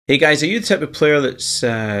Hey guys, are you the type of player that's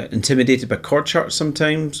intimidated by chord charts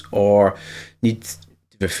sometimes, or need to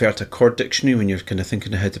refer to a chord dictionary when you're kind of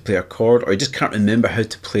thinking of how to play a chord, or you just can't remember how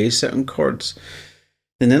to play certain chords?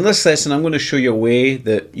 Then in this lesson I'm going to show you a way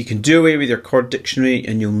that you can do away with your chord dictionary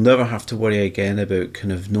and you'll never have to worry again about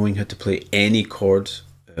kind of knowing how to play any chord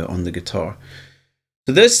on the guitar.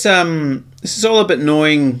 So this is all about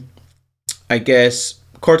knowing, I guess,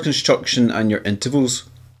 chord construction and your intervals.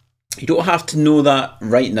 You don't have to know that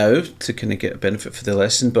right now to kind of get a benefit for the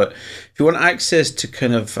lesson, but if you want access to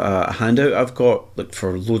kind of a handout I've got like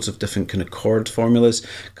for loads of different kind of chord formulas,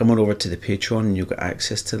 come on over to the Patreon and you'll get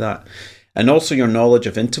access to that. And also your knowledge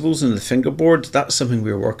of intervals and the fingerboard, that's something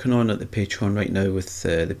we're working on at the Patreon right now with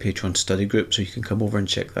the Patreon study group, so you can come over and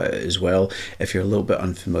check that out as well if you're a little bit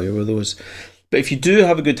unfamiliar with those. But if you do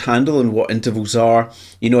have a good handle on what intervals are,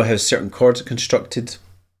 you know how certain chords are constructed,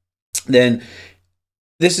 then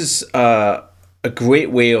this is a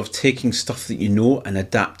great way of taking stuff that you know and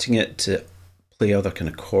adapting it to play other kind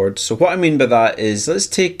of chords. So what I mean by that is, let's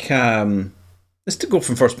go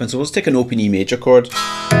from first principle. Let's take an open E major chord.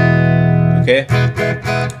 Okay.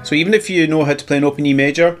 So even if you know how to play an open E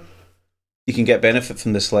major, you can get benefit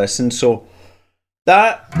from this lesson. So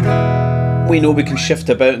that we know we can shift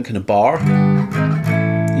about and kind of bar.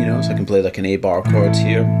 You know, so I can play like an A bar chord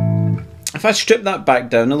here. If I strip that back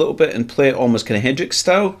down a little bit and play it almost kind of Hendrix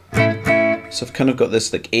style, so I've kind of got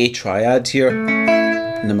this like A triad here,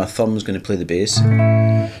 and then my thumb's going to play the bass.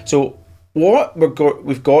 So what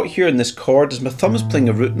we've got here in this chord is my thumb's playing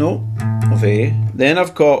a root note of A, then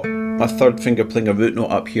I've got my third finger playing a root note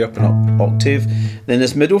up here, up an octave, then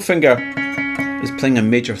this middle finger is playing a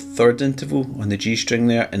major third interval on the G string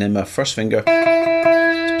there, and then my first finger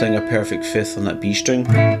is playing a perfect fifth on that B string.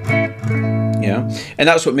 Yeah, and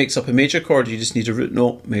that's what makes up a major chord. You just need a root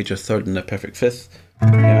note, major third, and a perfect fifth.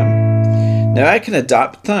 Yeah. Now I can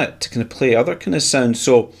adapt that to kind of play other kind of sounds.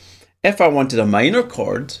 So if I wanted a minor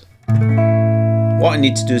chord, what I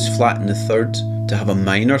need to do is flatten the third to have a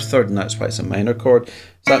minor third, and that's why it's a minor chord.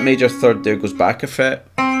 So that major third there goes back a fret,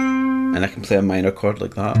 and I can play a minor chord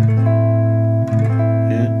like that.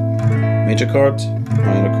 Yeah, major chord,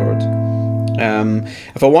 minor chord.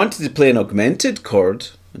 If I wanted to play an augmented chord.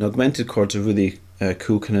 And augmented chords are really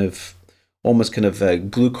cool, kind of almost kind of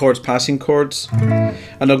glue chords, passing chords.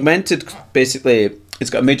 An augmented, basically, it's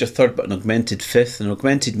got a major third but an augmented fifth. And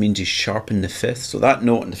augmented means you sharpen the fifth. So that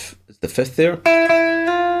note is the fifth there,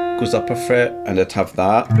 goes up a fret, and I'd have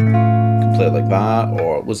that. You can play it like that,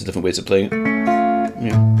 or loads of different ways of playing it.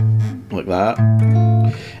 Yeah, like that.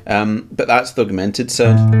 But that's the augmented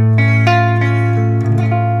sound.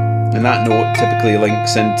 And that note typically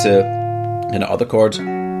links into other chords.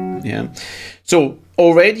 Yeah, so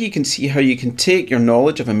already you can see how you can take your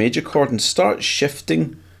knowledge of a major chord and start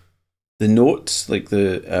shifting the notes, like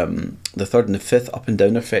the third and the fifth, up and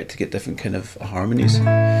down a fret to get different kind of harmonies.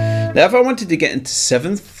 Now, if I wanted to get into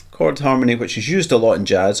seventh chord harmony, which is used a lot in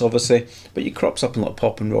jazz, obviously, but it crops up in a lot of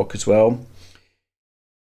pop and rock as well,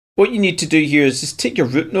 what you need to do here is just take your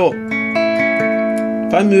root note.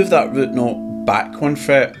 If I move that root note back one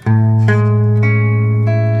fret,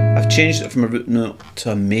 changed it from a root note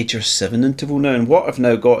to a major 7 interval now, and what I've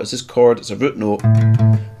now got is this chord. It's a root note,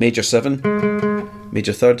 major 7,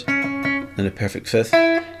 major third, and a perfect fifth,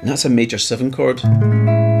 and that's a major 7 chord. You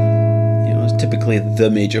know, it's typically the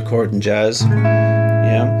major chord in jazz.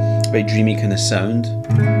 Yeah, very dreamy kind of sound.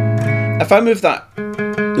 If I move that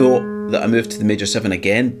note that I moved to the major 7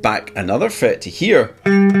 again back another fret to here,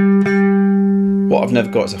 what I've now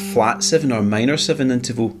got is a flat 7 or a minor 7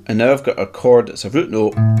 interval, and now I've got a chord that's a root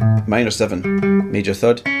note, minor 7, major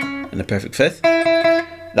third, and a perfect fifth.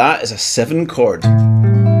 That is a 7 chord,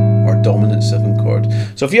 or dominant 7 chord.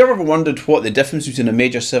 So if you ever wondered what the difference between a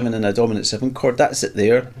major 7 and a dominant 7 chord, that's it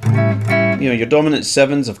there. You know, your dominant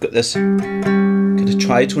 7s have got this kind of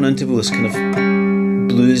tritone interval, this kind of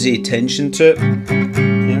bluesy tension to it,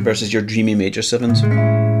 yeah, versus your dreamy major 7s.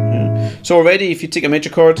 Yeah. So already, if you take a major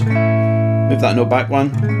chord, move that note back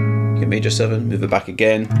one, you get major 7, move it back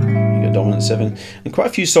again, you get dominant 7. And quite a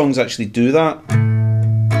few songs actually do that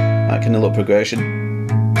kind of little progression.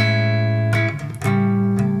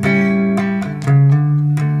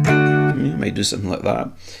 You might do something like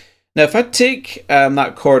that. Now if I take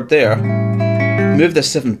that chord there, move the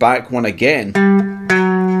 7 back one again,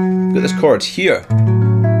 I've got this chord here.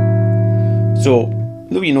 So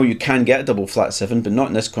though you know you can get a double flat 7, but not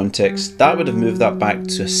in this context, that would have moved that back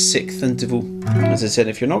to a 6th interval. As I said,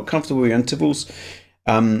 if you're not comfortable with your intervals,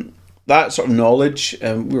 that sort of knowledge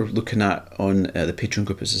we're looking at on the Patreon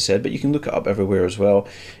group, as I said, but you can look it up everywhere as well.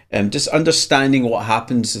 Just understanding what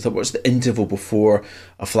happens, what's the interval before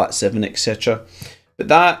a flat 7, etc. But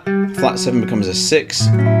that flat 7 becomes a 6,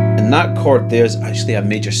 and that chord there is actually a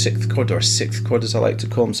major 6th chord, or a 6th chord as I like to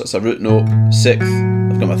call them. So it's a root note,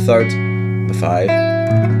 6th, I've got my 3rd, the 5. Yeah.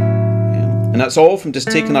 And that's all from just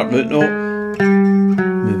taking that root note,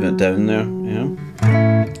 moving it down there. Yeah.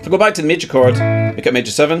 If I go back to the major chord, make it major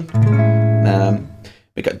 7,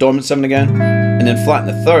 make it dominant 7 again, and then flatten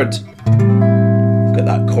the 3rd, I've got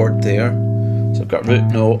that chord there. So I've got root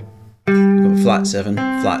note, I've got flat 7,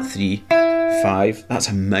 flat 3, 5, that's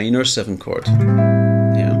a minor 7 chord.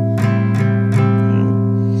 Yeah.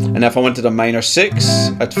 And if I wanted a minor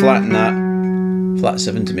 6, I'd flatten that flat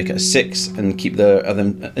 7 to make it a 6 and keep the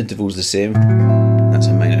other intervals the same. That's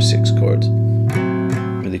a minor 6 chord.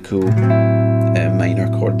 Really cool minor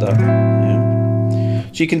chord that. Yeah.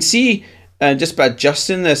 So you can see just by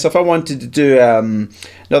adjusting this, if I wanted to do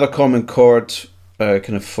another common chord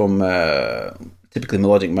kind of from typically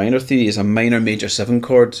melodic minor theory is a minor major 7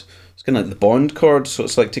 chord. It's kind of like the bond chord, so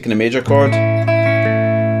it's like taking a major chord,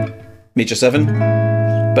 major 7,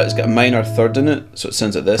 but it's got a minor 3rd in it, so it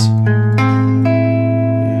sounds like this.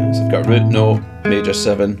 Yeah, so I've got root note, major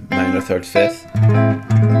 7, minor 3rd, 5th.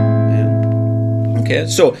 Yeah. Okay,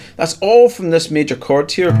 so that's all from this major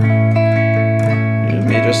chord here. Yeah,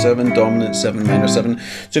 major 7, dominant 7, minor 7.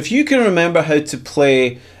 So if you can remember how to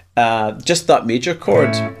play just that major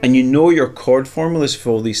chord, and you know your chord formulas for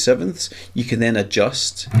all these 7ths, you can then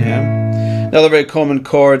adjust. Yeah. Another very common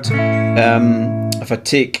chord, if I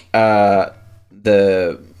take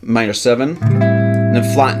the minor 7 and then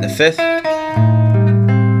flatten the 5th,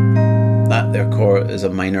 that there chord is a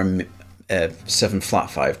minor 7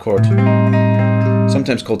 flat 5 chord.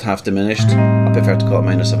 Sometimes called half diminished. I prefer to call it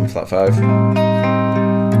minor 7 flat 5.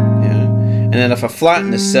 Yeah. And then if I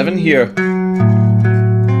flatten the 7 here,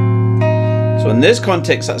 so in this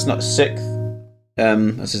context, that's not a 6th.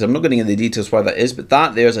 I'm not getting into the details why that is, but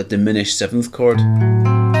that there's a diminished 7th chord.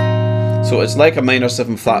 So it's like a minor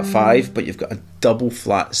 7 flat 5, but you've got a double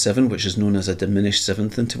flat 7, which is known as a diminished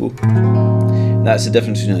 7th interval. That's the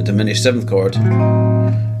difference between a diminished 7th chord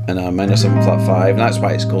and a minor 7 flat 5, and that's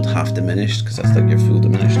why it's called half diminished, because that's like your full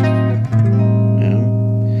diminished.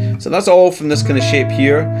 So that's all from this kind of shape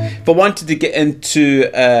here. If I wanted to get into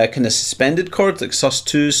kind of suspended chords like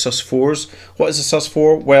sus2s, sus4s, what is a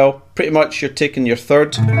sus4? Well, pretty much you're taking your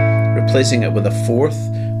 3rd, replacing it with a 4th.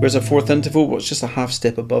 Whereas a 4th interval, well, it's just a half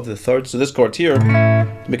step above the 3rd. So this chord here,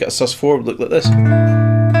 to make it a sus4, would look like this. Yeah.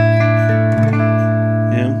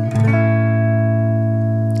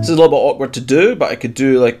 This is a little bit awkward to do, but I could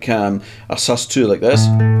do like a sus2 like this.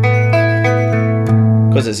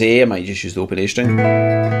 Because it's A, I might just use the open A string.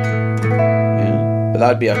 Yeah. But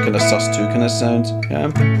that'd be a kind of sus2 kind of sound.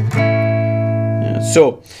 Yeah. Yeah.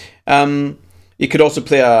 So you could also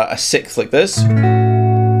play a 6th like this.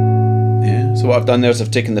 Yeah. So what I've done there is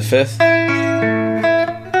I've taken the 5th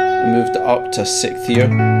and moved it up to 6th here.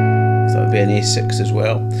 So that would be an A6 as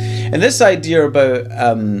well. And this idea about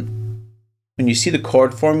when you see the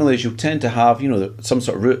chord formulas, you'll tend to have, you know, some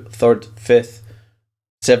sort of root, 3rd, 5th,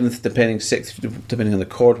 7th, depending, 6th, depending on the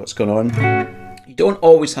chord, what's going on. You don't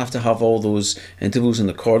always have to have all those intervals in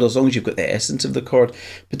the chord, as long as you've got the essence of the chord,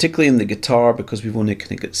 particularly in the guitar, because we've only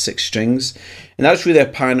kind of got 6 strings. And that's really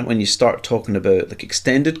apparent when you start talking about like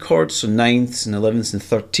extended chords, so 9ths and 11ths and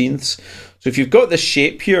 13ths. So if you've got this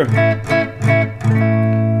shape here,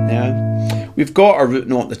 yeah, we've got our root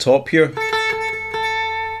note at the top here.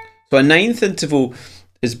 So a 9th interval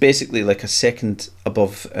is basically like a 2nd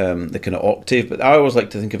above the kind of octave, but I always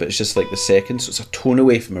like to think of it as just like the 2nd, so it's a tone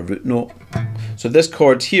away from a root note. So this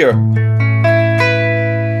chord here,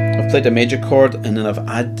 I've played a major chord and then I've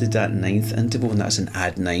added that 9th interval, and that's an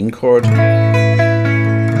add 9 chord. Yeah.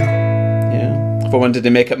 If I wanted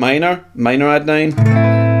to make it minor, minor add 9.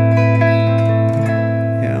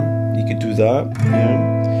 Yeah, you could do that.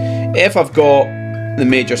 Yeah. If I've got the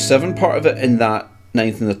major 7 part of it in that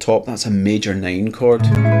 9th in the top, that's a major 9 chord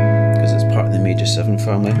because it's part of the major 7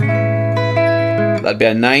 family. That'd be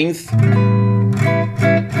a 9th,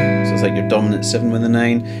 so it's like your dominant 7 with a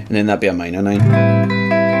 9, and then that'd be a minor 9.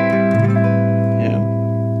 Yeah.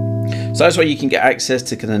 So that's why you can get access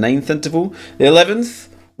to kind of 9th interval. The 11th,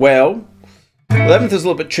 well, 11th is a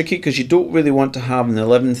little bit tricky because you don't really want to have an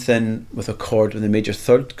 11th in with a chord with a major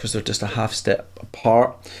 3rd because they're just a half step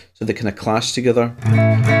apart, so they kind of clash together.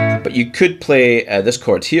 But you could play this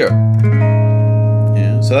chord here.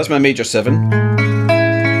 Yeah, so that's my major 7.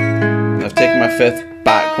 I've taken my 5th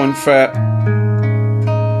back 1 fret.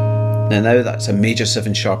 And now that's a major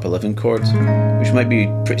 7 sharp 11 chord, which might be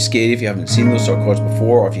pretty scary if you haven't seen those sort of chords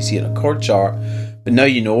before, or if you see it in a chord chart. But now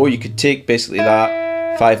you know, you could take basically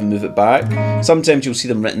that 5 and move it back. Sometimes you'll see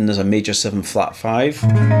them written as a major 7 flat 5.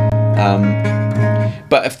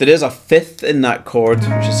 But if there is a fifth in that chord,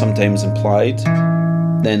 which is sometimes implied,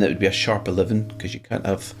 then it would be a sharp 11, because you can't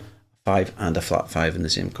have 5 and a flat 5 in the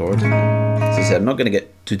same chord. As I said, I'm not going to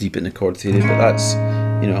get too deep into chord theory, but that's,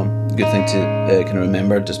 you know, a good thing to kind of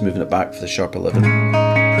remember, just moving it back for the sharp 11.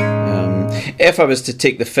 If I was to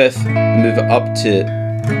take the fifth and move it up to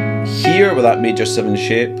here with that major 7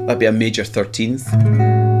 shape, that'd be a major 13th.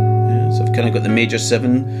 Yeah, so I've kind of got the major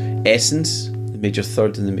 7 essence, the major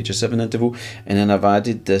third and the major 7 interval, and then I've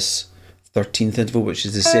added this 13th interval, which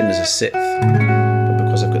is the same as a 6th, but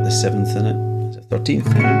because I've got the 7th in it, it's a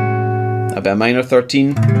 13th. Yeah. That'd be a minor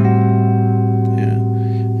 13. Yeah.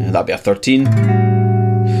 And that'd be a 13.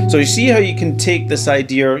 So you see how you can take this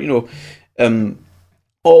idea, you know,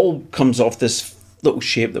 all comes off this little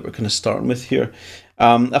shape that we're kind of starting with here.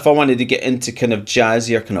 If I wanted to get into kind of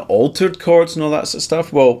jazzier, kind of altered chords and all that sort of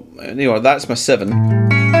stuff, well, you know, that's my 7.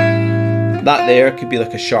 That there could be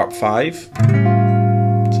like a sharp 5. So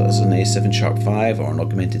that's an A7 sharp 5, or an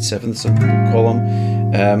augmented 7th, some people call them.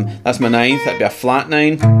 That's my 9th, that'd be a flat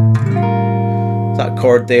 9. That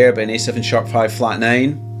chord there, by an A7 sharp 5, flat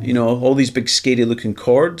 9. You know, all these big scary looking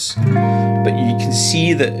chords. But you can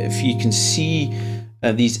see that if you can see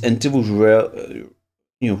these intervals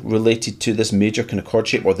related to this major kind of chord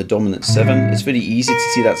shape, or the dominant 7, it's very easy to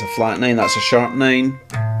see that's a flat 9, that's a sharp 9,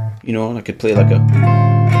 you know, and I could play like a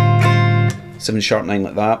 7 sharp 9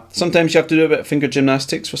 like that. Sometimes you have to do a bit of finger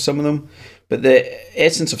gymnastics for some of them, but the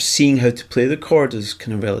essence of seeing how to play the chord is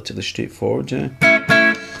kind of relatively straightforward. Yeah.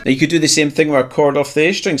 Now you could do the same thing with a chord off the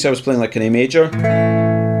A string. So I was playing like an A major,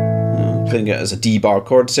 playing it as a D bar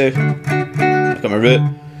chord, say. I've got my root,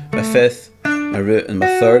 my 5th, my root and my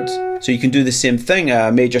 3rd. So you can do the same thing.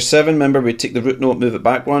 Major 7, remember we take the root note, move it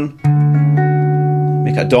back 1.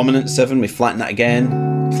 Make a dominant 7, we flatten that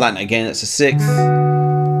again. Flatten it again, it's a 6th.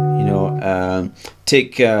 You know,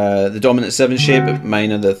 take the dominant 7 shape, but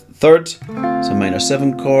minor the 3rd. It's a minor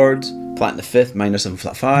 7 chord. Flatten the 5th, minor 7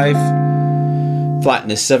 flat 5. Flatten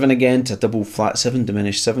the 7 again to a double flat 7,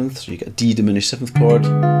 diminished 7th. So you get a D diminished 7th chord.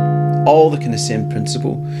 All the kind of same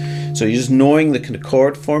principle. So you're just knowing the kind of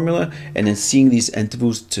chord formula and then seeing these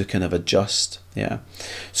intervals to kind of adjust. Yeah.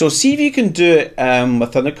 So see if you can do it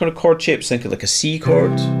with other kind of chord shapes. Think of like a C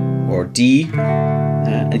chord or D,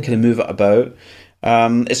 and kind of move it about.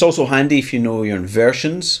 It's also handy if you know your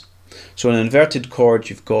inversions. So in an inverted chord,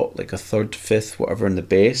 you've got like a 3rd, 5th, whatever in the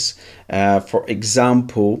bass. For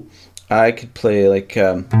example, I could play like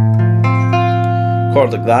a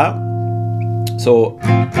chord like that. So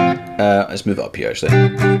let's move it up here actually.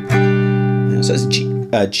 So it's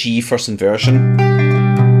G first inversion,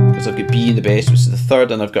 because I've got B in the bass, which is the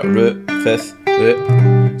 3rd, and I've got root, 5th,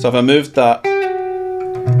 root. So if I moved that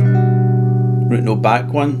root note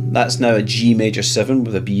back 1, that's now a G major 7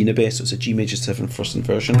 with a B in the bass, so it's a G major 7 first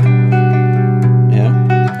inversion.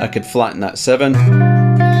 Yeah, I could flatten that 7.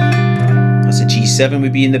 That's a G7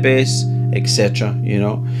 with B in the bass, etc. You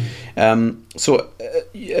know. So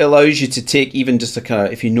it allows you to take even just a kind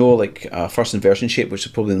of, if you know like a first inversion shape, which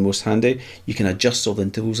is probably the most handy, you can adjust all the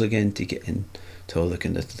intervals again to get into all the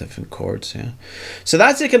kind of different chords. Yeah. So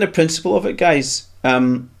that's the kind of principle of it, guys.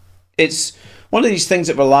 It's one of these things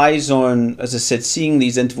that relies on, as I said, seeing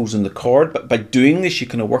these intervals in the chord, but by doing this you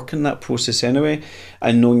kind of work in that process anyway,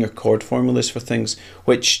 and knowing your chord formulas for things,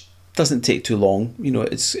 which doesn't take too long. You know,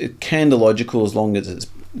 it's kind of logical as long as it's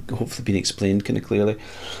hopefully been explained kind of clearly.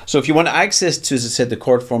 So if you want access to, as I said, the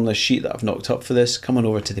chord formula sheet that I've knocked up for this, come on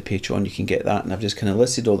over to the Patreon, you can get that, and I've just kind of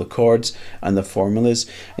listed all the chords and the formulas,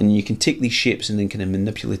 and you can take these shapes and then kind of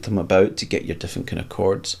manipulate them about to get your different kind of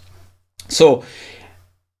chords. So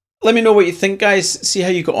let me know what you think, guys. See how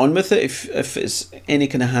you got on with it, if it's any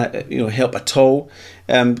kind of help at all.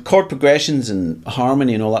 Chord progressions and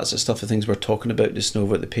harmony and all that sort of stuff are things we're talking about just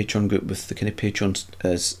over at the Patreon group with the kind of Patreon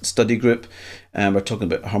study group. We're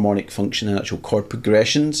talking about harmonic function and actual chord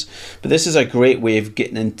progressions. But this is a great way of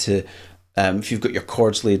getting into, if you've got your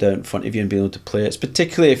chords laid out in front of you and being able to play it. It's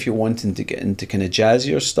particularly if you're wanting to get into kind of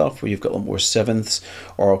jazzier stuff where you've got a lot more 7ths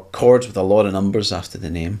or chords with a lot of numbers after the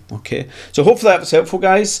name. Okay, so hopefully that was helpful,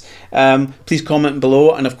 guys. Please comment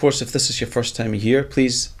below, and of course if this is your first time here,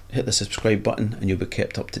 please hit the subscribe button and you'll be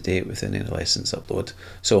kept up to date with any lessons upload.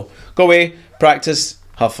 So go away, practice,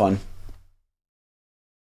 have fun.